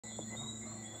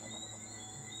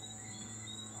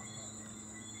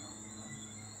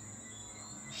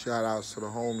Shout outs to the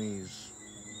homies.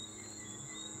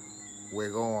 We're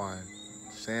going.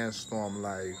 Sandstorm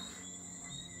life.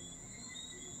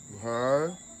 You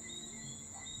heard?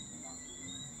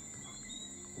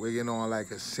 We're getting on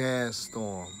like a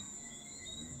sandstorm.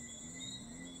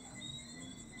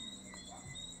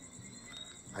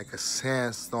 Like a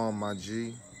sandstorm, my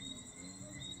G.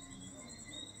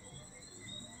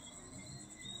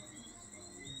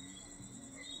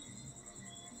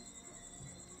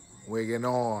 We're getting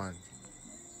on.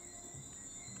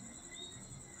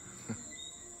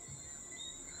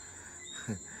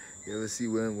 You ever see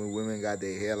when women got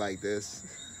their hair like this?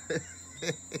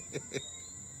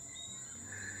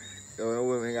 Yo, when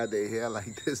women got their hair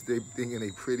like this, they thinking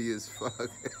they pretty as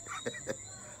fuck.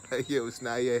 Like, yo, it's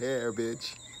not your hair,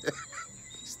 bitch.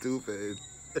 Stupid.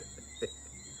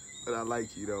 But I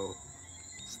like you, though.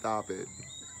 Stop it.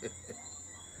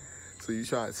 So you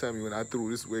trying to tell me when I threw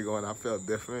this wig on, I felt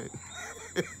different?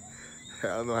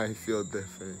 Hell no, I ain't feel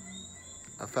different.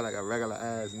 I felt like a regular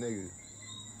ass nigga.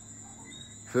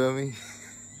 Feel me?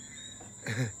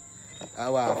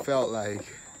 That's what I felt like.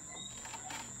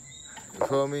 You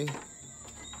feel me?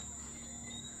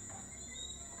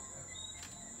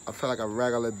 I felt like a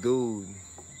regular dude.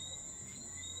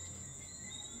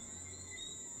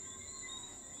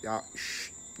 Y'all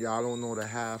don't know the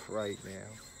half right now.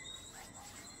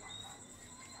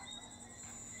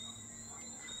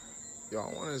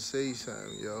 Y'all want to say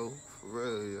something, yo. For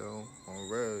real, yo. On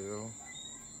real, yo.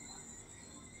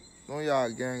 Know y'all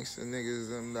gangster niggas,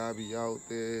 them that be out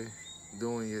there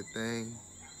doing your thing.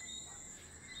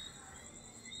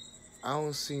 I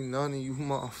don't see none of you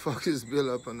motherfuckers build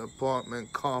up an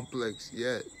apartment complex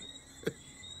yet.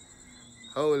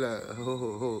 Hold up.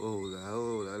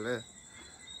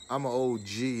 I'm an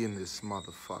OG in this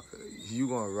motherfucker. You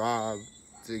gonna rob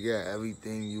to get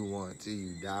everything you want till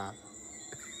you die.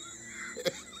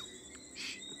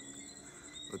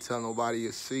 Don't tell nobody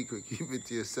your secret. Keep it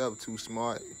to yourself. Too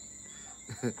smart.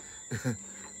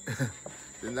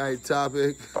 The night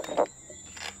topic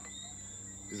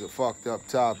is a fucked up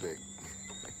topic.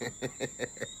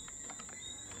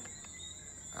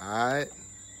 Alright?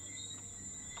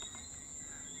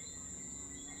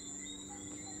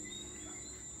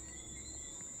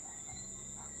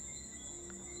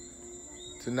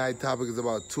 Tonight's topic is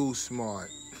about too smart.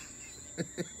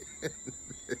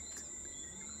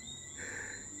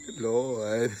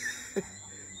 Lord.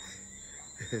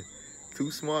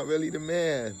 Too smart, really the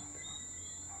man.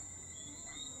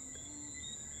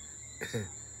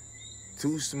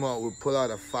 Too smart would pull out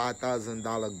a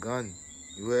 $5,000 gun.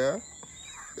 You hear?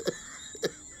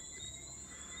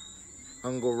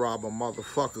 I'm gonna rob a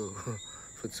motherfucker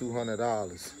for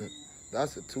 $200.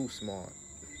 That's a too smart.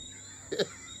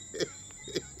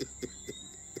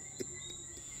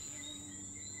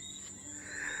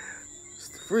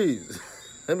 Freeze.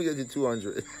 Let me get you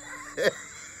 200.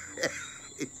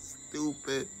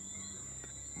 Stupid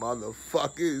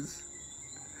motherfuckers.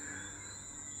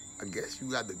 I guess you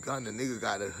got the gun, the nigga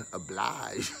gotta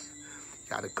oblige.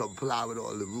 Gotta comply with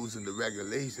all the rules and the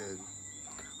regulations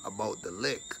about the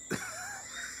lick.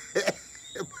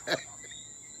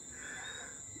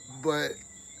 But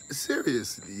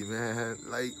seriously, man,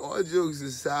 like, all jokes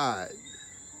aside,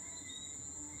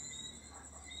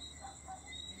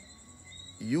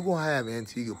 you gonna have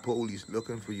Antigua police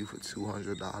looking for you for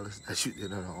 $200 that you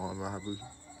did on an armed robbery?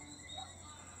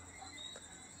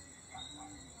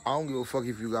 I don't give a fuck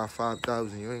if you got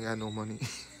 5,000. You ain't got no money.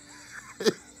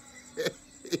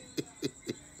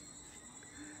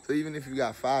 So even if you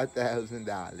got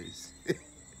 $5,000,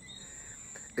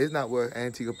 it's not worth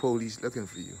Antigua police looking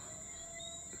for you.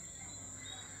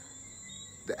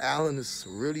 The island is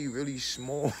really, really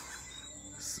small.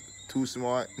 Too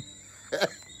smart.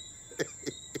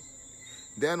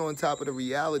 Then on top of the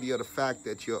reality of the fact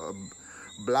that you're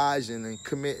obliging and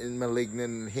committing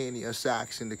malignant and heinous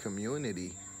acts in the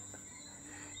community,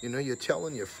 you know, you're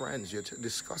telling your friends, you're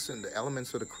discussing the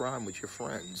elements of the crime with your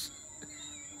friends.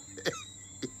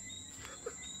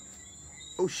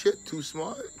 Oh shit, too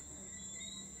smart.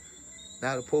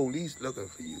 Now the police looking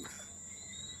for you.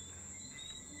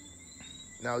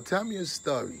 Now tell me a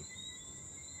story.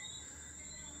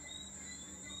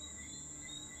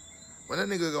 When a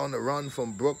nigga on the run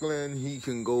from Brooklyn, he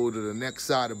can go to the next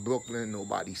side of Brooklyn.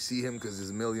 Nobody see him because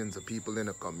there's millions of people in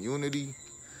the community.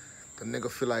 The nigga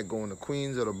feel like going to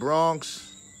Queens or the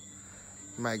Bronx.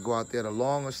 He might go out there to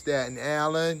Long or Staten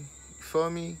Island. You feel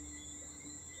me?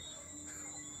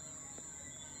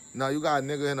 Now you got a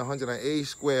nigga in 108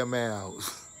 square miles.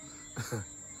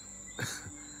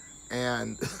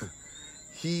 And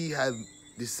he had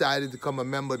decided to become a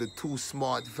member of the Too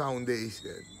Smart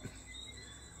Foundation.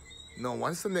 No,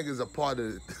 once the nigga's a part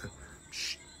of it,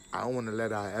 shh, I don't want to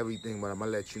let out everything, but I'm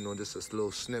going to let you know just a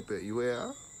little snippet. You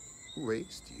hear? Who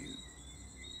raised you?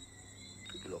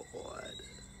 Good Lord.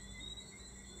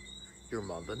 Your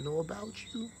mother know about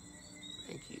you?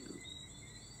 Thank you.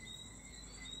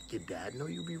 Your dad know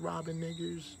you be robbing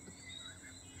niggers?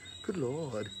 Good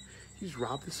Lord. He's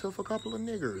robbed himself a couple of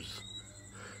niggers.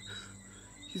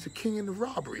 He's a king in the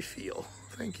robbery field.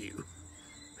 Thank you.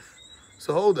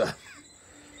 So hold up.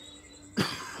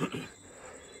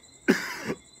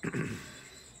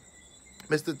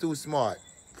 Mr. Too Smart.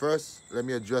 First, let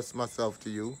me address myself to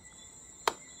you.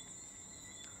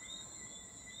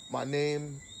 My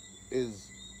name is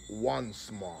One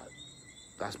Smart.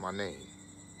 That's my name.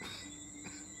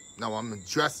 Now I'm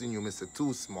addressing you, Mr.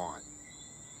 Too Smart.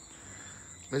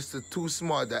 Mr. Too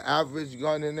Smart, the average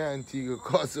gun in Antigua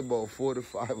costs about $4,000 to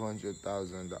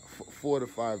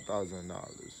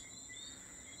 $500,000.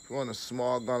 If you want a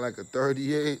small gun like a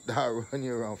 38, that'll run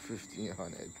you around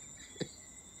 $1,500.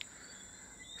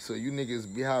 So you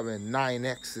niggas be having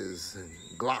 9Xs and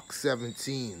Glock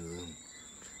 17s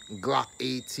and Glock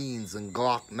 18s and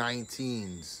Glock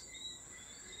 19s.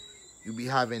 You be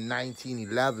having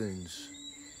 1911s.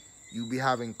 You be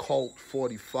having Colt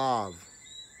 45.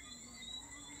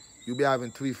 You be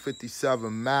having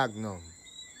 357 Magnum.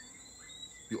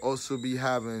 You also be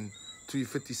having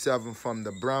 357 from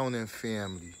the Browning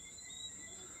family.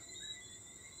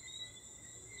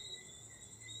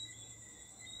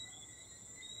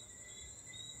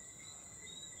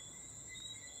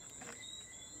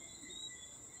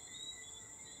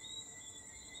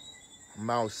 I'm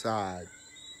outside.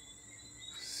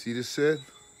 See this shit?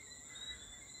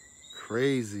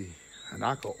 Crazy. And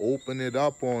I could open it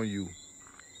up on you.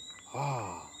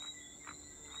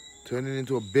 Turn it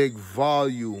into a big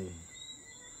volume.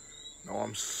 Now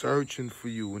I'm searching for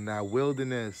you in that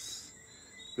wilderness.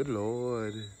 Good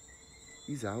Lord.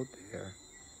 He's out there.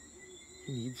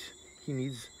 He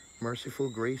needs merciful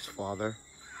grace, Father.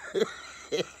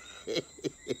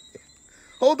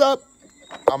 Hold up.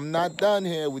 I'm not done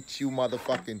here with you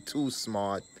motherfucking Too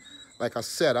Smart. Like I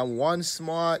said, I'm One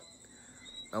Smart,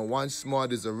 and One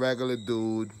Smart is a regular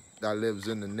dude that lives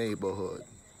in the neighborhood.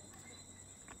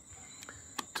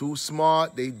 Too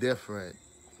Smart, they different.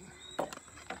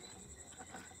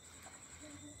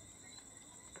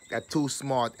 That Too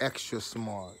Smart, extra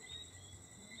smart.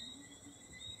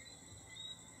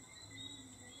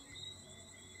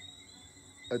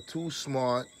 A Too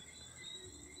Smart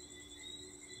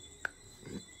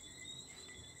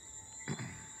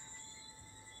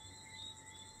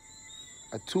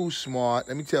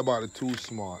let me tell you about a Too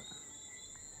Smart.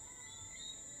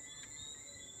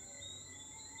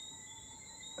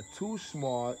 A Too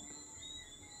Smart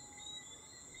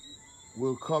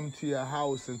will come to your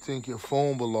house and think your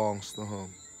phone belongs to him.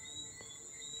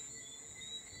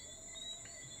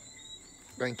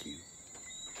 Thank you.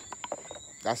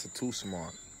 That's a Too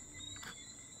Smart.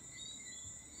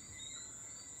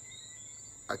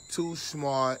 A Too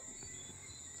Smart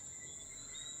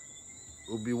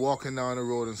will be walking down the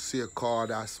road and see a car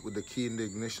that's with the key in the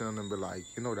ignition and be like,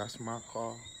 you know, that's my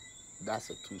car. That's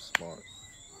a Too Smart.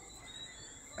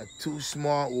 A Too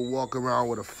Smart will walk around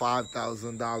with a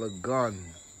 $5,000 gun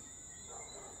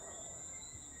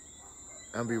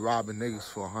and be robbing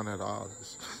niggas for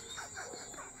 $100.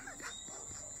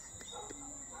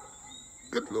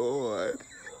 Good Lord.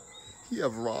 He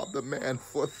have robbed a man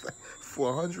for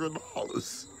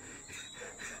 $100.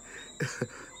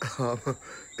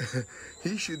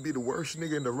 He should be the worst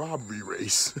nigga in the robbery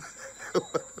race.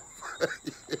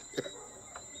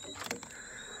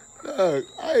 Look,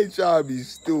 I ain't trying to be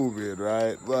stupid,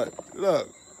 right? But look,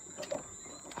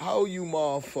 how you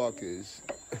motherfuckers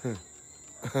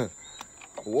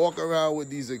walk around with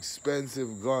these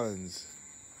expensive guns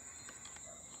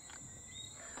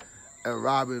and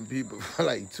robbing people for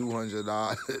like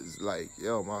 $200? Like,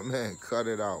 yo, my man, cut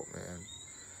it out, man.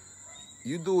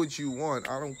 You do what you want.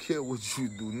 I don't care what you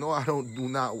do. No, I do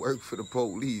not work for the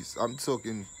police. I'm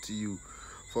talking to you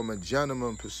from a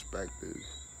gentleman perspective,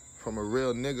 from a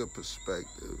real nigga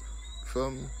perspective.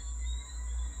 Feel me?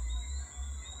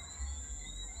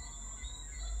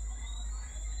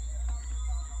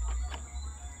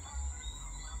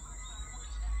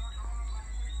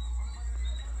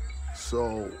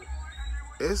 So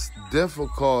it's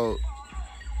difficult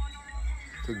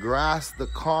to grasp the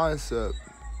concept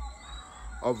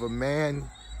of a man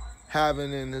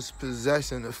having in his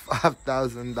possession a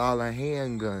 $5,000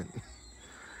 handgun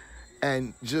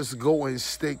and just go and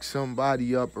stick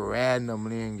somebody up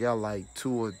randomly and get like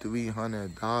 $200 or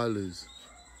 $300.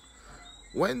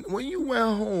 When you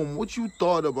went home, what you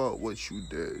thought about what you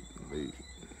did? Like,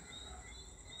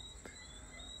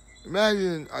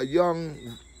 Imagine a young,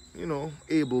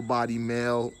 able-bodied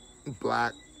male,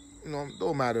 black,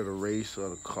 don't matter the race or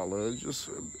the color, just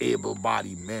an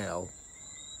able-bodied male.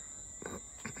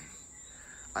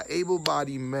 An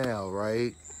able-bodied male,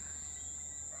 right?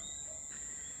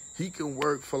 He can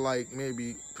work for like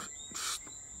maybe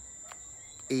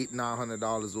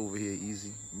 $800-900 over here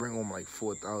easy. Bring home like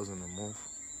 $4,000 a month.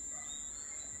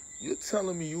 You're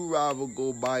telling me you rather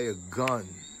go buy a gun,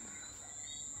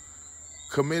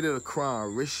 committed a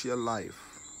crime, risk your life,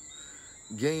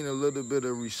 gain a little bit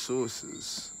of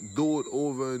resources, do it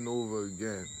over and over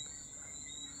again.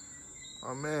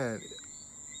 Oh man,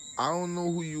 I don't know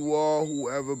who you are,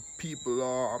 whoever people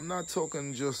are. I'm not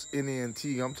talking just in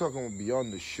Antigua. I'm talking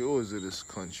beyond the shores of this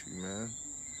country, man.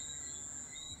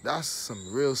 That's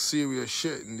some real serious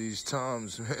shit in these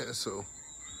times, man. So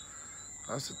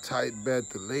that's a tight bed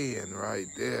to lay in right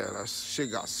there. That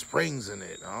shit got springs in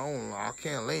it. I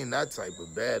can't lay in that type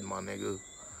of bed, my nigga,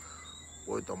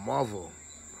 with the mother.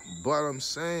 But I'm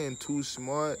saying, too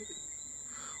smart.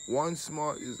 One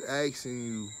smart is asking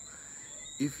you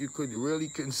if you could really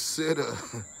consider,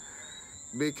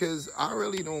 because I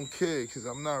really don't care, because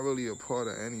I'm not really a part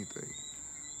of anything.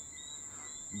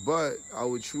 But I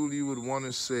would truly want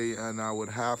to say, and I would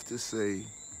have to say,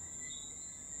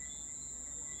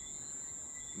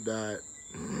 that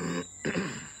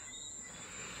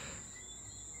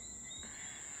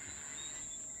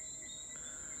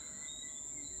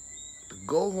to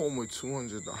go home with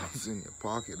 $200 in your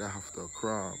pocket after a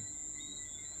crime,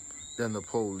 then the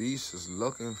police is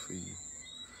looking for you.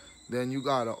 Then you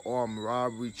got armed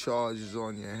robbery charges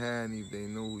on your hand if they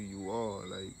know who you are.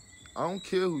 Like, I don't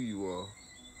care who you are.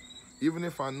 Even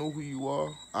if I know who you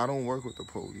are, I don't work with the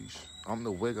police. I'm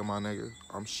the wigger, my nigga.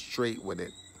 I'm straight with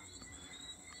it.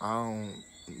 I don't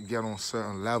get on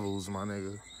certain levels, my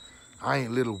nigga. I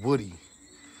ain't Little Woody.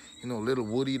 You know, Little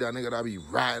Woody, that nigga that be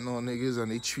ratting on niggas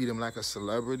and they treat him like a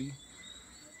celebrity.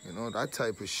 You know, that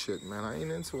type of shit, man. I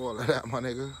ain't into all of that, my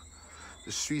nigga.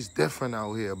 The streets different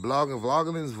out here.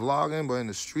 Vlogging is vlogging, but in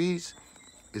the streets,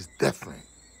 it's different.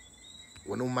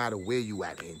 Well, no matter where you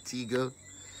at, Antigua,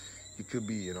 you could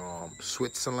be in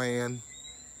Switzerland,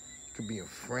 you could be in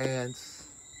France.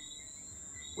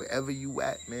 Wherever you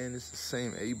at, man, it's the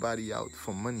same. Everybody out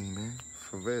for money, man,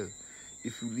 for real.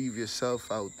 If you leave yourself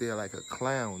out there like a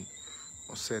clown,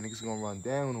 I'm saying niggas gonna run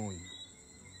down on you.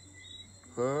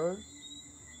 Heard?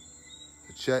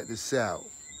 But check this out.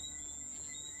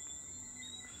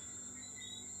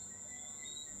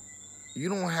 You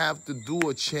don't have to do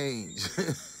a change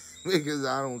because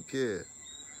I don't care.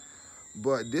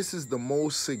 But this is the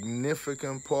most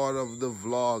significant part of the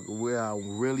vlog where I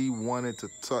really wanted to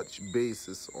touch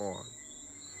bases on.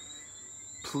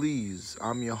 Please,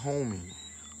 I'm your homie.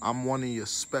 I'm one of your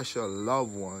special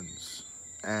loved ones.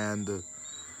 And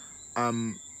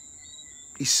I'm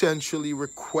essentially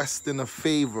requesting a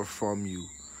favor from you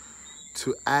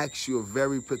to ask you a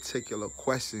very particular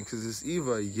question, because it's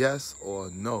either a yes or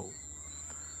a no.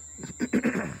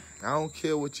 I don't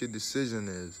care what your decision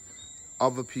is.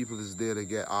 Other people is there to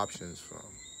get options from.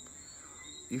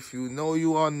 If you know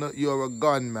you're a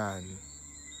gunman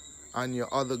and your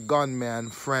other gunman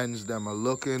friends them are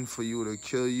looking for you to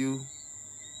kill you,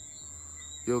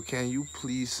 yo, can you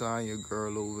please sign your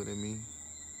girl over to me?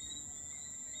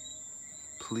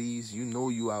 Please, you know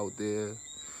you out there.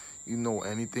 You know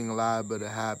anything liable to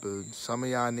happen. Some of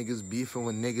y'all niggas beefing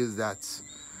with niggas that's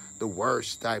the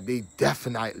worst type. They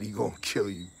definitely gonna kill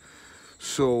you.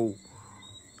 So,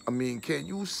 I mean, can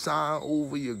you sign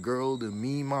over your girl to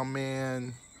me, my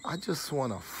man? I just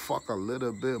want to fuck a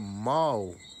little bit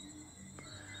more.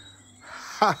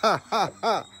 Ha, ha, ha,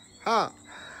 ha, ha.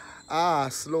 Ah,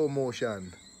 slow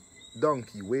motion.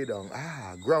 Donkey, way down.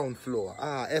 Ah, ground floor.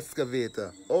 Ah,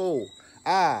 excavator. Oh,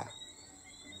 ah.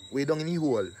 Way down in the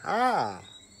hole. Ah.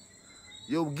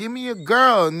 Yo, give me a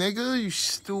girl, nigga, you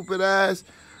stupid ass.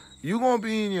 You gonna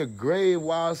be in your grave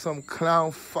while some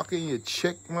clown fucking your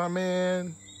chick, my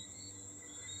man?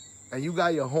 And you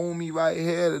got your homie right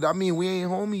here. I mean, we ain't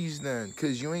homies then,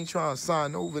 because you ain't trying to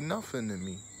sign over nothing to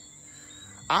me.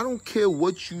 I don't care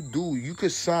what you do. You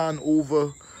could sign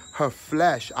over her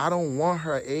flesh. I don't want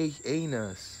her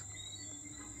anus.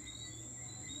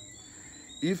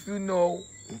 If you know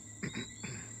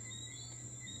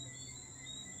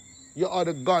your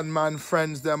other gunman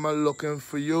friends them are looking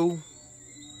for you,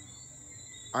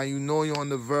 and you know you're on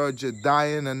the verge of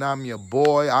dying and I'm your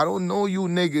boy. I don't know you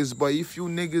niggas, but if you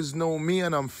niggas know me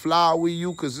and I'm fly with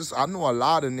you, because I know a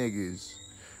lot of niggas,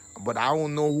 but I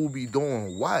don't know who be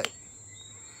doing what.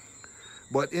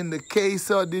 But in the case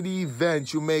of the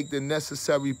event, you make the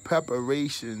necessary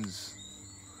preparations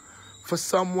for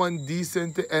someone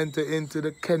decent to enter into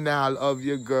the canal of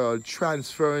your girl,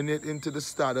 transferring it into the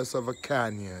status of a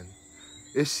canyon.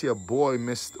 It's your boy,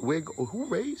 Mr. Wig. Who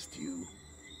raised you?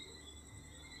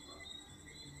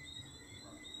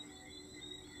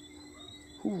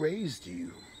 Who raised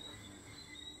you?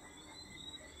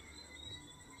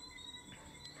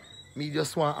 Me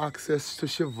just want access to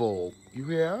Chevelle. You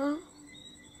hear?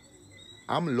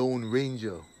 I'm Lone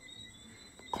Ranger.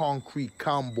 Concrete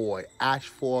cowboy.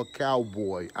 Asphalt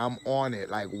cowboy. I'm on it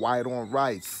like white on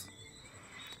rice.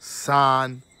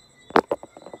 Sign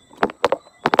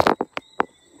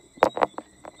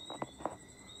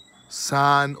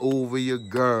over your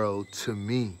girl to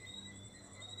me.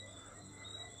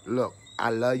 Look,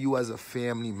 I love you as a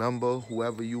family member,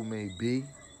 whoever you may be.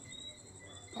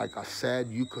 Like I said,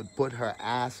 you could put her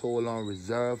asshole on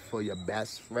reserve for your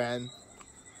best friend.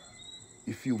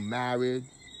 If you married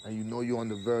and you know you're on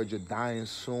the verge of dying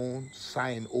soon,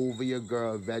 sign over your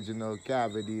girl vaginal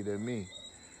cavity to me.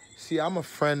 See, I'm a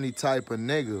friendly type of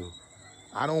nigga.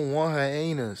 I don't want her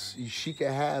anus. She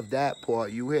can have that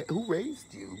part. You hear? Who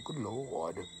raised you? Good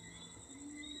Lord.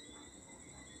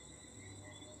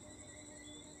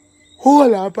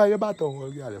 Hold on, play your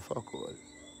baton. You gotta fuck all.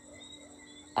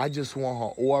 I just want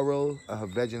her oral and her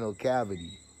vaginal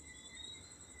cavity.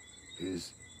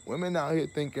 Because women out here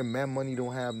thinking man money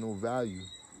don't have no value.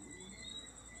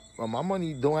 Well, my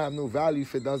money don't have no value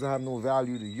if it doesn't have no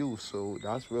value to you. So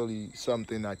that's really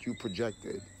something that you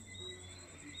projected.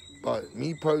 But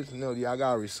me personally, I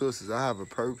got resources. I have a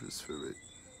purpose for it.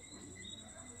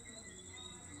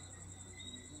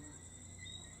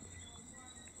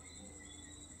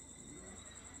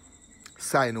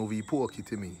 Sign over your porky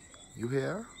to me. You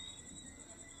hear?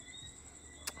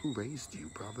 Who raised you,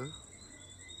 brother?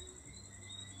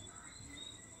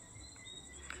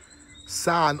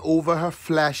 Sign over her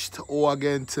fleshed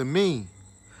organ to me.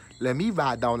 Let me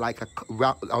ride down like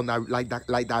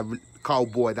that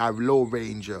cowboy, that low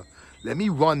ranger. Let me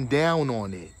run down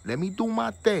on it. Let me do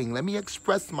my thing. Let me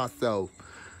express myself.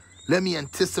 Let me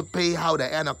anticipate how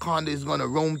the anaconda is gonna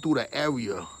roam through the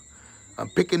area. I'm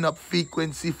picking up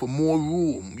frequency for more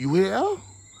room. You hear?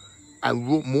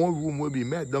 And more room will be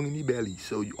met down in the belly.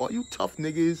 So all you tough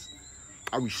niggas,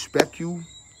 I respect you.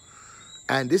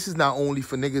 And this is not only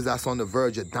for niggas that's on the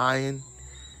verge of dying.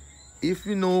 If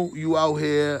you know you out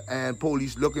here and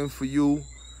police looking for you,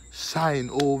 sign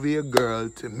over your girl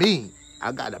to me.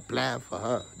 I got a plan for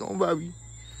her. Don't worry.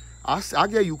 I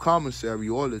get you commissary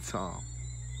all the time.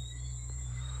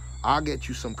 I'll get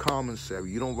you some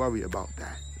commissary. You don't worry about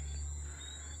that.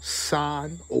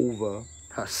 Sign over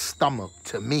her stomach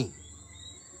to me.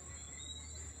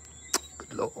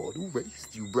 Good Lord, who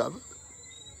raised you, brother?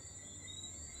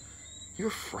 You're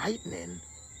frightening.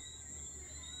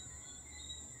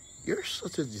 You're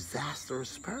such a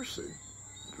disastrous person.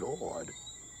 Lord.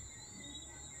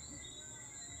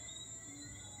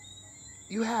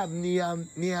 You have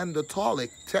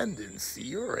Neanderthalic tendency.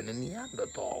 You're in a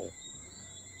Neanderthal.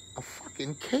 A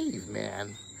fucking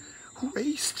caveman. Who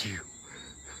raised you?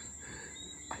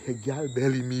 I gal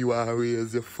belly me while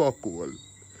raise the fuck all.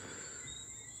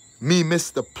 Me,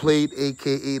 Mr. Plate,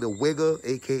 a.k.a. the Wigger,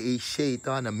 a.k.a.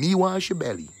 Shaitan, and me wash your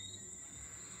belly.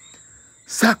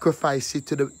 Sacrifice it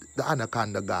to the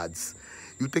anaconda gods.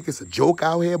 You think it's a joke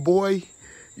out here, boy?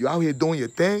 You out here doing your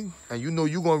thing, and you know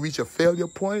you're going to reach a failure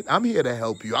point? I'm here to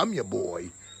help you. I'm your boy.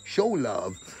 Show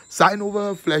love. Sign over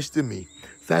her flesh to me.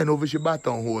 Sign over your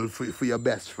baton hole for your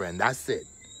best friend. That's it.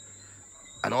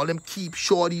 And all them keep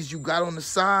shorties you got on the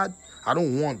side, I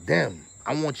don't want them.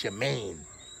 I want your main.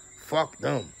 Fuck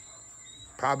them.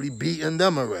 Probably beating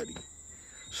them already.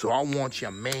 So I want your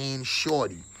main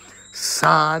shorty.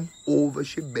 Sign over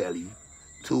your belly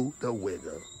to the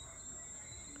wigger.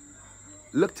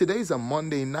 Look, today's a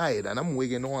Monday night, and I'm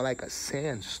wigging on like a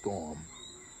sandstorm.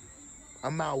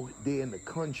 I'm out there in the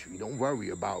country. Don't worry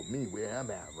about me where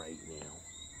I'm at right now.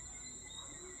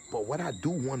 But what I do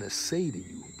want to say to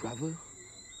you, brother,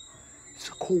 it's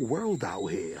a cold world out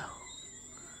here.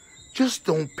 Just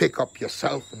don't pick up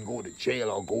yourself and go to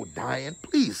jail or go dying.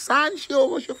 Please, sign shit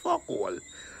over your fuck all.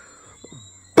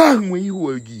 Bang when you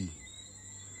hold ye.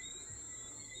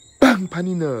 Bang pan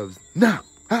the nerves. Knock,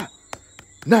 ha,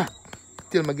 knock.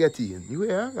 Till I get in. You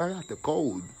hear? I got the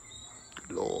code.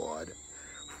 Lord,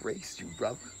 race you,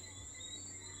 brother.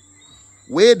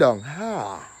 Way down.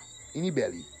 Ha. In the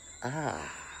belly. Ah.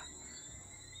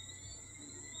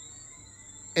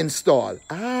 Install.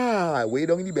 Ah. Way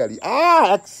down in the belly.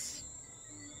 Ah.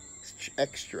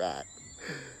 Extract.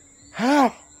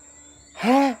 Ha.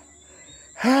 Ha.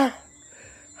 Ha.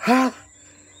 Ha.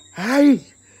 Hi.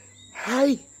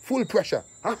 Hi. Full pressure.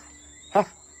 Ha. Ha.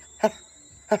 Ha.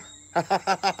 Ha.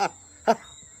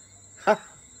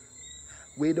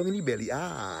 Way down in the belly.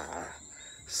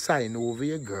 Sign over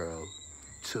your girl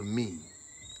to me.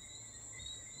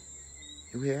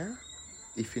 You hear?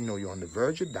 If you know you're on the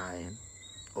verge of dying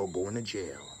or going to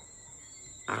jail,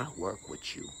 I'll work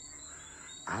with you.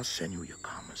 I'll send you your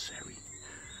commissary.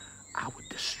 I would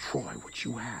destroy what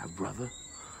you have, brother.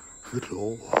 Good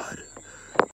Lord.